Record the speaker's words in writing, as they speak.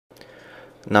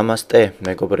ნამასტე,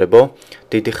 მეგობრებო,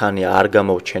 დიდი ხანია არ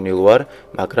გამოვჩენილ ვარ,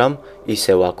 მაგრამ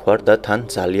ისევ აქ ვარ და თან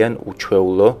ძალიან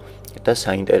უჩვეულო და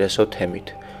საინტერესო თემით.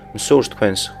 მსურს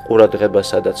თქვენს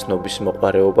ყურადღებასა და ცნობის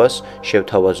მოყარეობას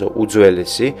შევთავაზო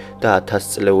უძველესი და 1000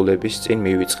 წლეულების წინ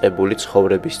მივიწყებული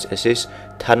ცხოვრების წესის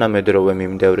თანამედროვე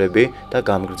მიმდევრები და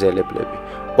გამგრძელებლები.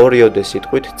 ორიოდე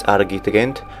სიტყვით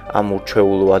წარგიდგენთ ამ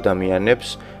უჩვეულო ადამიანებს,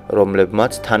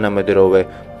 რომლებმაც თანამედროვე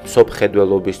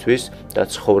მსოფლმხედველობისთვის და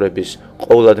ცხოვრების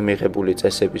ყოვლად მიღებული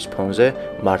წესების ფონზე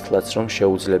მართლაც რომ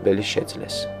შეუძლებელი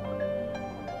შეძლეს.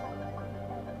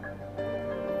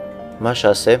 მას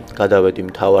ასე გადავედი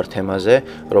მთავარ თემაზე,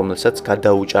 რომელსაც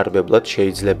გადაუჭარბებლად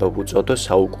შეიძლება ვუწოდო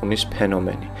საუკუნის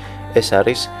ფენომენი. ეს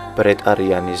არის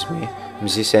breatharianism,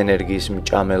 მზის ენერგიის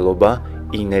მჭამელობა,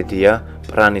 ინედია,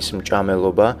 პრანის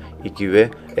მჭამელობა, იგივე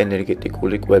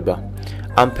ენერგეტიკული კვება.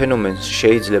 ამ ფენომენს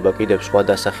შეიძლება კიდევ სხვა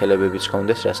დასახელებებიც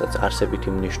ჰქონდეს, რასაც არსებითი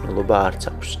მნიშვნელობა არც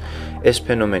აქვს. ეს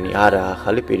ფენომენი არაა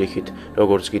ახალი, პირიქით,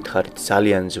 როგორც გითხარით,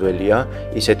 ძალიან ძველია,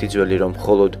 ისეთი ძველი, რომ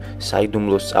მხოლოდ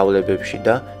საიდუმლო სწავლებებში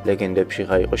და ლეგენდებში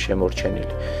იყო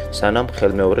შემორჩენილი, სანამ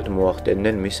ხელმეორედ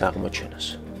მოახდენდნენ მის აღმოჩენას.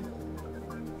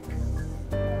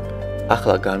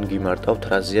 ახლა განგიმარტავთ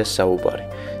რაზეა საუბარი.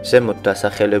 ზემოთ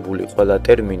დასახელებული ყველა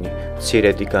ტერმინი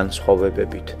მცირედი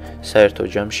განსხვავებებით საერთო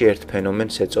ჯამში ერთ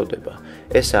ფენომენს ეწოდება.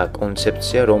 ესაა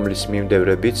კონცეფცია, რომლის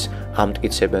მიმდევრებიც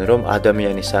ამტკიცებენ, რომ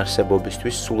ადამიანის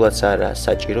არსებობისთვის სულაც არაა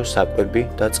საჭირო საკვები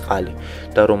და წყალი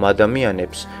და რომ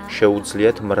ადამიანებს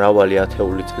შეუძლიათ მრავალი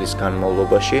ათეული წლის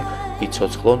განმავლობაში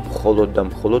იცოცხლონ მხოლოდ და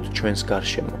მხოლოდ ჩვენს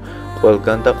გარშემო,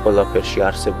 ყველგან და ყველაფერში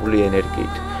არსებული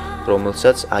ენერგიით,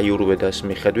 რომელსაც აიურვედას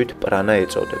მიხედვით პრანა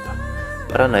ეწოდება.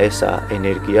 პრანა ესაა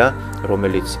ენერგია,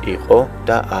 რომელიც იყო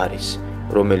და არის,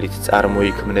 რომელიც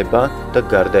წარმოიქმნება და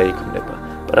გარდაიქმნება.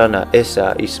 პრანა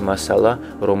ესაა ის მასალა,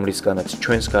 რომლისგანაც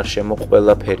ჩვენს გარშემო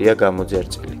ყველაფერია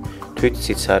გამოძერწილი, თვით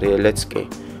სიცარიელეც კი.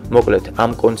 მოკლედ,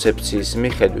 ამ კონცეფციის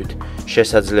მიხედვით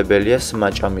შესაძლებელია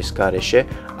სმაჭამის გარეშე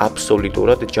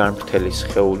აბსოლუტურად ჯანმრთელი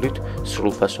სხეულით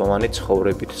სრულფასოვანი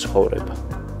ცხოვრებით ცხოვრება.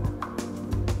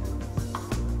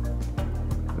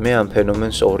 მე ამ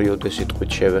ფენომენს ორიოდე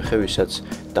სიტყვით შევეხე, ვისაც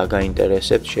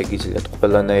დაგაინტერესებთ, შეგიძლიათ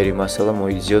ყველანაირი მასალა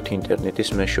მოიძიოთ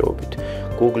ინტერნეტის მეშვეობით.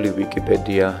 Google,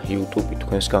 Wikipedia, YouTube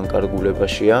თქვენს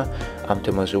განკარგულებაშია. ამ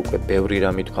თემაზე უკვე ბევრი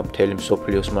რამე თქვა მთელი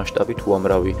მსოფლიოს მასშტაბით,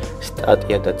 უამრავი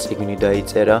სტატია და წიგნი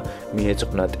დაიწერა,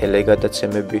 მიეძღვნა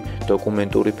ტელეგადაცემები,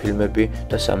 დოკუმენტური ფილმები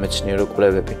და სამეცნიერო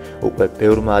კვლევები. უკვე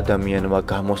ბევრმა ადამიანმა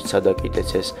გამოსცა და კიდეც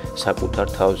ეს საკუთარ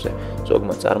თავზე.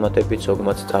 ზოგმა წარმატებით,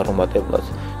 ზოგმაც წარუმატებლად,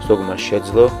 ზოგმა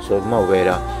შეძლო, ზოგმა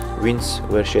ვერა. ვინც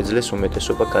ვერ შეძლეს,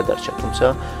 უმეტესობა გადარჩა, თუმცა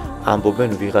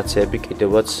ამბობენ ვიღაცები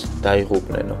კიდევაც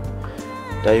დაიღუპნენო.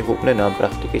 დაიღუპნენ ამ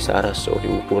პრაქტიკის არასწორი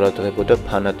უყურადღებო და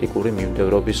ფანატიკური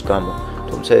მიმდევრობის გამო.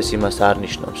 თუმცა ეს იმას არ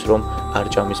ნიშნავს, რომ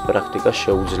არჭამის პრაქტიკა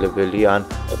შეუძლებელია ან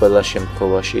ყველა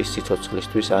შემთხვევაში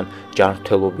სიცოცხლისთვის ან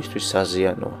ჯანმრთელობისთვის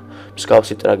საზიანოა.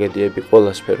 მსგავსი ტრაგედიები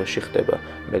ყველა სფეროში ხდება,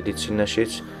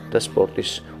 მედიცინაშიც და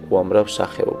სპორტის უამრავ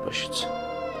სახეობაშიც.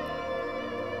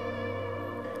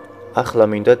 ახლა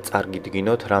მინდა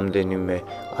წარგიდგინოთ რამდენიმე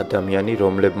ადამიანი,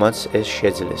 რომლებმაც ეს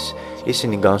შეძლეს.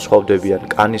 ისინი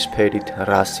განსხვავდებიან კანის ფერით,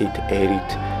 რასით, ერით,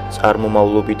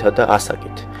 წარმომავლობითა და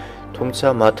ასაკით. თუმცა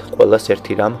მათ ყველას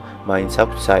ერთი რამ მაინც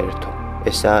აქვთ საერთო.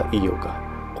 ესაა იოგა.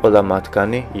 ყველა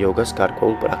მათგანი იოგას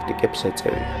გარკვეულ პრაქტიკებს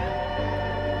ეწევიან.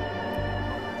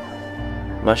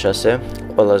 მას ასე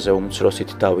ყველაზე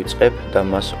უმცროსით დავიწყებ და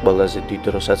მას ყველაზე დიდ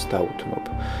დროსაც დავუთმობ.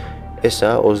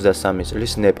 ესაა 23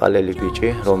 წლის ნეპალელი ბიჭი,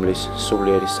 რომლის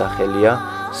სულიერი სახელია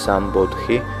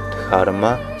სამბოდხი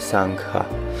დჰარმა სანგჰა.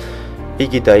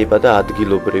 იგი დაიბადა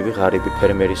ადგილობრივი ღარიბი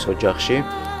ფერმერის ოჯახში.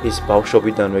 ის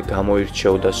ბავშვობიდანვე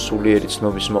გამოირჩეოდა სულიერი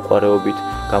ცნობის მოყვარეობით,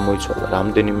 გამოიცვალა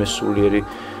რამდენიმე სულიერი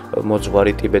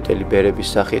მოძღვარი ტიბეტელი ბერების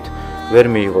სახით. ვერ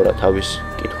მიიღო რა თავის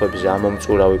კითხვებზე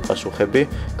ამომწურავი პასუხები,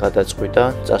 გადაწყვიტა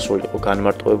წასულიყო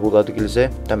განმარტოვებულ ადგილზე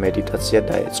და მედიტაცია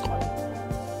დაეწყო.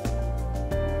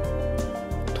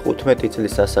 15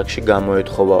 წლის ასაკში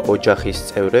გამოეთხოვა ოჯახის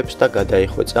წევრებს და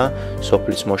გადაიხვეწა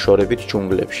სოფლის მოშორებით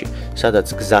ჯუნგლებში,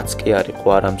 სადაც გზაც კი არ იყო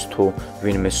არამც თუ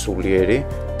ვინმე სულიერი,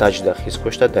 დაჯდა ხის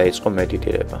ქვეშ და დაიწყო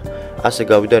მედიტირება. ასე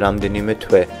გავიდა რამდენიმე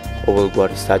თვე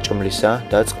ყოველგვარი საჭმლისა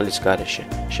და წყლის გარეშე.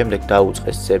 შემდეგ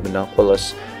დაუწყეს ძებნა, ყველას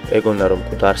ეგონა რომ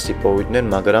მკვდარს იპოვიდნენ,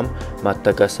 მაგრამ მათ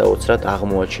დაგასაოცრად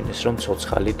აღმოაჩინეს, რომ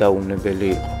ცოცხალი და უნებელი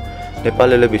იყო.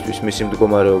 ნეპალელებისთვის მისი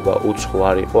მდგომარეობა უცხო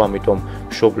არ იყო, ამიტომ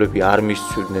მშობლები არ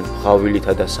მისცვლიდნენ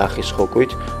ღავილითა და სახის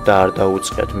ხოკვით და არ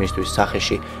დაუწყიათ მისთვის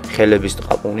სახეში ხელების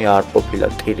ტყაპუნი არ ყოფილა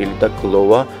ტირილი და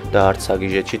გლოვა და არც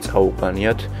აგიჟეთში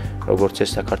წაუყანიათ, როგორც ეს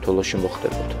საქართველოში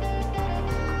მოხდებოდა.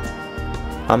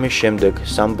 ამის შემდეგ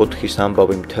სამბოთხის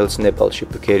ამბავი მთელს ნეპალში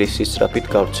ბგერის სისწრაფით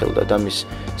გავრცელდა და მის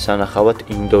სანახავად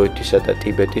ინდოეთისა და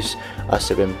ტიბეტის,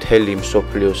 ასევე მთელი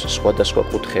მსოფლიოს სხვადასხვა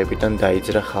კუთხეებიდან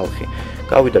დაიძრა ხალხი.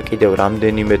 გავიდა კიდევ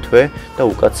რამდენიმე თვე და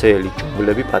უკაცეელი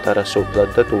ჯუნგლები პატარა სოფლად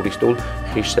და ტურისტულ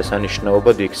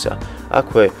ღირსშესანიშნაობად იქცა.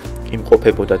 აქვე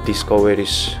იმყოფებოდა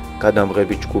დისკოვერის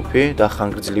გადამღები ჯგუფი და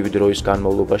ხანგრძლივი დროის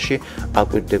განმავლობაში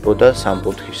აკვირდებოდა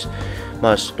სამბოთხის.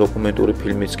 მას დოკუმენტური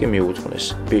ფილმიც კი მიუძღვნეს.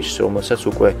 ბიჭს, რომელსაც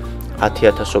უკვე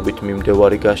 10,000-ობით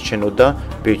მიმდევარი გასჩენოდა,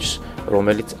 ბიჭს,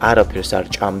 რომელიც არაფერს არ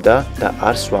ჭამდა და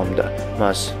არ სვამდა.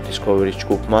 მას დისკოვერის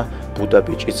ჯგუფმა ბუდა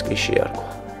ბიჭიც კი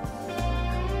შეარქვა.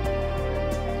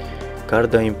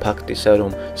 გარდა იმ ფაქტისა,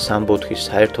 რომ სამბოთხი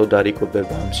საერთოდ არ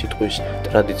იკვებება ამ სიტყვის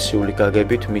ტრადიციული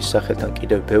გაგებით, მის სახელთან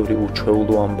კიდევ ბევრი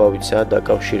უჩვეულო ამბავიცაა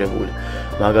დაკავშირებული.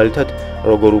 მაგალითად,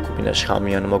 როგორ უკბინა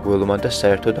შხამიანმა გველმა და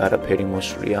საერთოდ არაფერი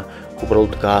მოსვლია,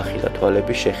 უბრალოდ გაახილა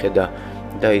თვალები, შეხედა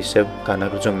და ისევ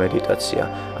განაგრძო მედიტაცია,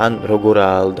 ან როგორ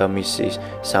აალდა მისი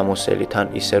სამოსელი თან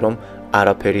ისე რომ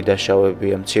არაფერი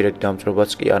დაშავებია, მცირედ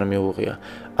დამწვრობაც კი არ მიუღია.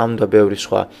 ამ და ბევრი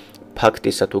სხვა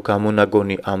ფაქტისა თუ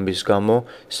გამონაგონი ამბის გამო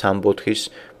სამბოთხის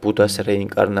ბუდას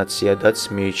რეინკარნაციადაც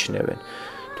მიიჩნევენ.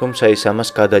 თუმცა ის ამას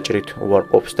გადაჭრით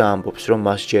უარყოფს და ამბობს, რომ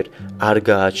მას ჯერ არ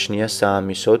გააჩნია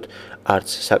საამისოდ არც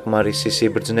საკმარისი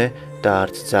სიბრძნე და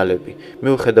არც ძალები.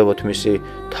 მიუხედავად მისი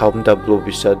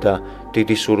თავმდაბლობისა და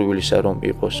დიდი სურვილისა, რომ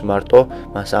იყოს მარტო,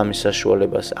 მას ამის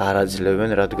საშუალებას არ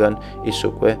აძლევენ, რადგან ის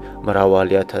უკვე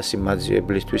მრავალი ათასი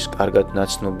მაძიებლისთვის კარგად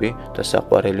ნაცნობი და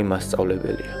საყვარელი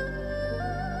მასწავლებელია.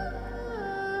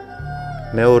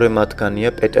 მეორე მათგანია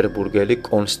პეტერბურგელი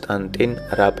კონსტანტინ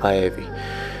რაპაევი,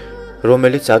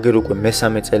 რომელიც აგერ უკვე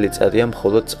მესამე წელიწადია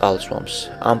მხოლოდ წყალს სვამს.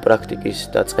 ამ პრაქტიკის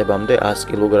დაწყებამდე 100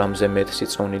 კილოგრამზე მეტ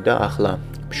სიწონი და ახლა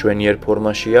მშვენიერ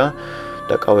ფორმაშია,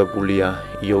 დაკავებულია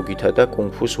იოგითა და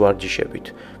კუნგ-ფუს ვარჯიშებით.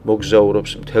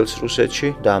 მოგზაურობს მთელს რუსეთში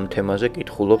და ამ თემაზე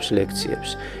კითხულობს ლექციებს.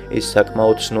 ის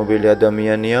საკმაოდ ცნობილი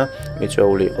ადამიანია,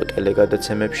 მიწვეული იყო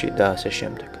ტელეგადაცემებში და ასე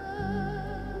შემდეგ.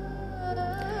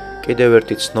 კიდევ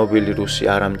ერთი ცნობილი რუსი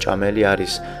არამჭამელი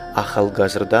არის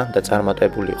ახალგაზრდა და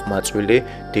წარმატებული ყმაწვილი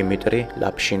დიმიტრი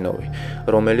ლაფშინოვი,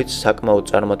 რომელიც საკმაოდ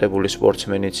წარმატებული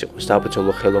სპორტსმენიც იყო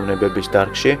საბრძოლო ხელოვნებების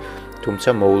დარგში, თუმცა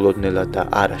მოულოდნელად და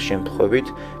არა შემთხვევით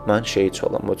მან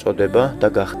შეიცვალა მოწოდება და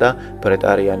გახდა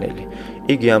ბრეტარიანელი.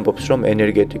 იგი ამბობს, რომ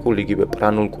ენერგეტიკულ იგივე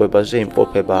პრანულ კვებაზე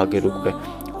იმყოფება აგერ უკვე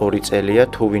 2 წელია,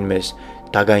 თუ ვინმეს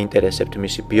დაგაინტერესებთ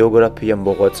მისი ბიოგრაფია,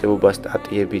 მოღვაწეობა,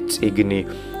 სტატიები, წიგნი,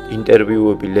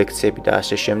 ინტერვიუები, ლექციები და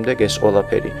ასე შემდეგ, ეს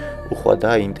ყველაფერი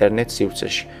უხვადაა ინტერნეტ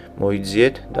სივრცეში.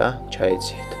 მოიძიეთ და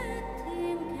ჩაეძიეთ.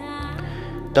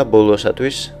 და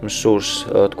ბოლოსათვის მსურს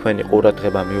თქვენი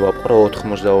ყურადღება მივაპყრო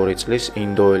 82 წლის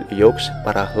ინდოელ იოგს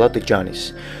პრაჰლად ჯანის,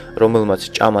 რომელმაც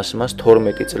ჭამას მას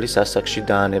 12 წლის ასაკში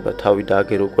დაანება თავი და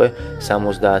აგერ უკვე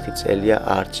 70 წელია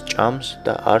არც ჭამს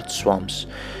და არც სვამს.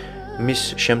 მის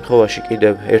შემთხვევაში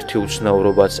კიდევ ერთი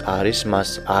უცნაურობაც არის, მას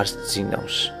არც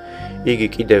ძინავს. იგი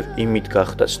კიდევ იმით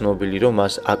გახდა ცნობილი, რომ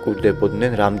მას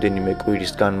აკვირდებოდნენ რამდენიმე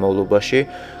კვირის განმავლობაში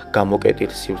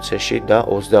გამოკეტილ სივრცეში და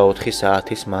 24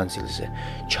 საათის მანძილზე.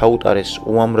 ჩაუტარეს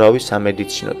უამრავი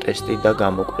სამედიცინო ტესტი და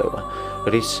გამოკვლევა,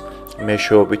 რის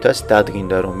მეშვეობითაც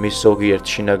დადგინდა, რომ მის ზოგიერთ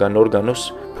შინაგან ორგანოს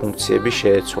ფუნქციები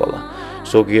შეეცვალა,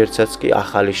 ზოგიერთსაც კი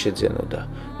ახალი შეძენოდა.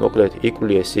 მოკლედ,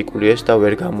 იკვლიეს და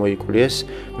ვერ გამოიკვლიეს,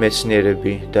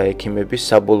 მეცნიერები და ექიმები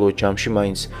საბოლოო ჯამში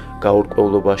მაინც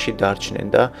გაურკვევლობაში დარჩნენ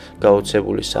და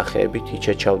გაოცებული სახეებით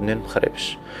იჩეჩავდნენ მხრებს.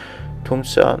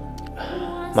 თუმცა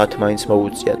მათ მაინც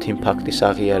მოუწიათ იმ ფაქტის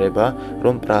აღიარება,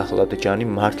 რომ პრაჰლად ჯანი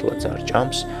მართლაც არ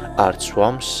ჭამს, არც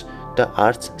სვამს და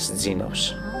არც სძინავს.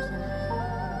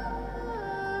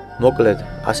 მოკლედ,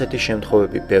 ასეთი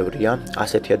შემთხვევები ბევრია,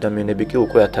 ასეთი ადამიანები კი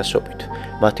უკვე ათასობით.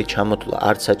 მათი ჩამოთვლა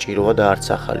არც საჭიროა და არც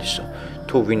ახალისო.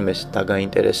 თუ ვინმეს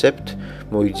დაგაინტერესებთ,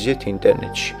 მოიძიეთ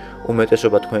ინტერნეტში.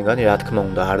 უმეტესობა თქვენგანი, რა თქმა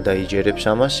უნდა, არ დაიჯერებს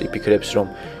ამას, იფიქრებს, რომ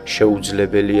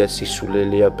შეუძლებელია,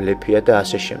 სისულელეა, ბლეფია და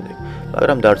ასე შემდეგ.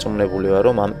 მაგრამ დარწმუნებული ვარ,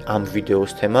 რომ ამ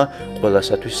ვიდეოს თემა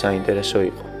ყველასათვის საინტერესო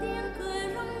იყო.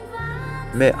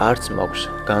 მე არც მაქვს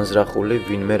განზრახული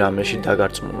ვინმე რამეში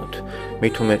დაგარწმუნოთ,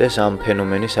 მით უმეტეს ამ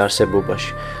ფენომენის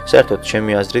არსებობაში. საერთოდ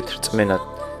ჩემი აზრით რწმენა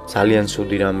ძალიან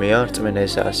ცუდი რამეა, რწმენა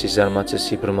ესაა სიზარმაცე,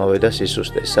 სიბრმავე და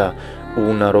სისუსტე, ესაა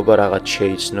უუნარობა რაღაც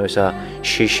შეიცნო, ესაა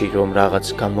შიში რომ რაღაც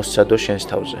გამოსცადო შენს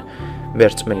თავზე. მე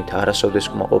რწმენით არასოდეს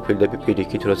კმაყოფილდები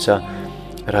პირიქით, როცა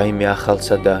რაიმე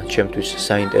ახალსა და ჩემთვის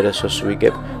საინტერესოს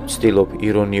ვიგებ, ვცდილობ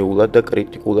ირონიულად და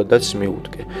კრიტიკულადაც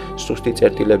მივუდგე. სუსტი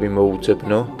წერტილები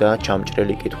მოუძებნო და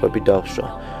ჩამჭრელი კითხვები დავსვა.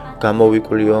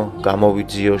 გამოვიკვლიო,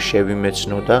 გამოვიძიო,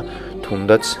 შევიმეცნო და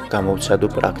თუნდაც გამოვცადო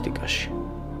პრაქტიკაში.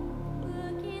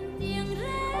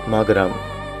 მაგრამ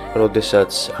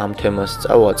როდესაც ამ თემას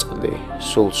წავაწყდი,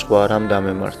 სულ სხვა რამ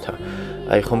დამემართა.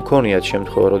 აი ხომ მქონიათ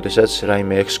შემთხვევა, როდესაც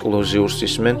რაიმე ექსკლუზიურს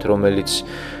ისმენთ, რომელიც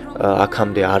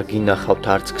აქამდე არ გინახავთ,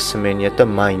 არც გსმენიათ და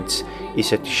მაინც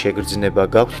ისეთი შეგრძნება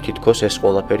გაქვთ, თითქოს ეს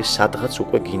ყველაფერი სადღაც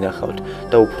უკვე გინახავთ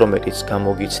და უფრო მეტიც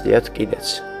გამოგიცდიათ კიდეც.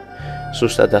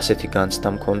 Სუსტად ასეთი განცდა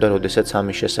მქონდა, როდესაც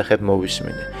ამის შესახებ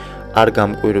მოვისმინე. არ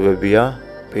გამკვირვებია,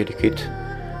 პირიქით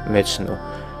მეცნო.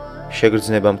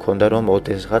 შეგრძნება მქონდა, რომ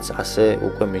ოდესღაც ასე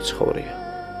უკვე მიცხოვრია.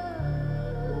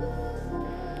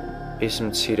 ის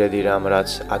მცირედი რამ, რაც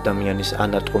ადამიანის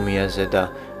ანატომიაზე და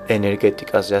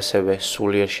ენერგეტიკაზე, ასევე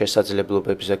სულიერ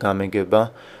შესაძლებლობებზე გამეგება,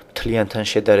 მთლიანთან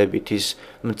შედარებით ის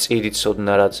მწირი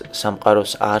ცოდნა, რაც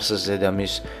სამყაროს არსზე და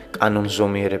მის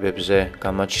კანონზომიერებებზე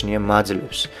გამაჩნია,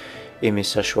 მაძლევს იმის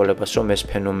საშუალებას, რომ ეს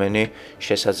ფენომენი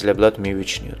შესაძლებლად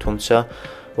მივიჩნიო. თუმცა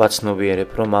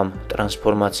ვაცნობიერებ, რომ ამ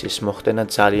ტრანსფორმაციის მოხდენა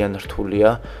ძალიან რთულია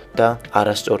და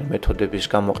არასწორი მეთოდების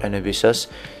გამოყენებისას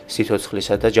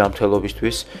სიცოცხლისა და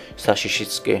ჯანმრთელობისთვის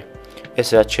საშიშიც კი. ეს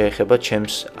რაც შეეხება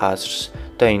ჩემს აზრს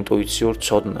და ინტუიციურ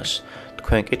ცოდნას.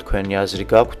 თქვენ კი თქვენი აზრი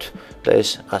გაქვთ და ეს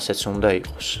ასეც უნდა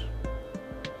იყოს.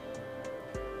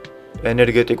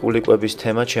 ენერგეტიკული კვების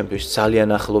თემა ჩემთვის ძალიან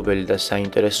ახლობელი და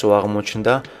საინტერესო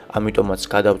აღმოჩნდა, ამიტომაც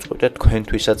გადავწყვიტე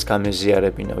თქვენთვისაც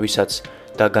გამეზიარებინა, ვისაც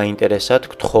დაგაინტერესათ,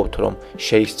 გთხოვთ რომ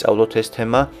შეისწავლოთ ეს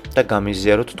თემა და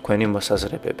გამიზიაროთ თქვენი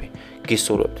მოსაზრებები.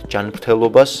 გისურვებთ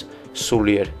ჯანმრთელობას,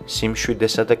 სულიერ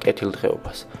სიმშვიდესა და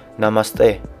კეთილდღეობას. ნამასტე,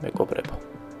 მეგობრებო.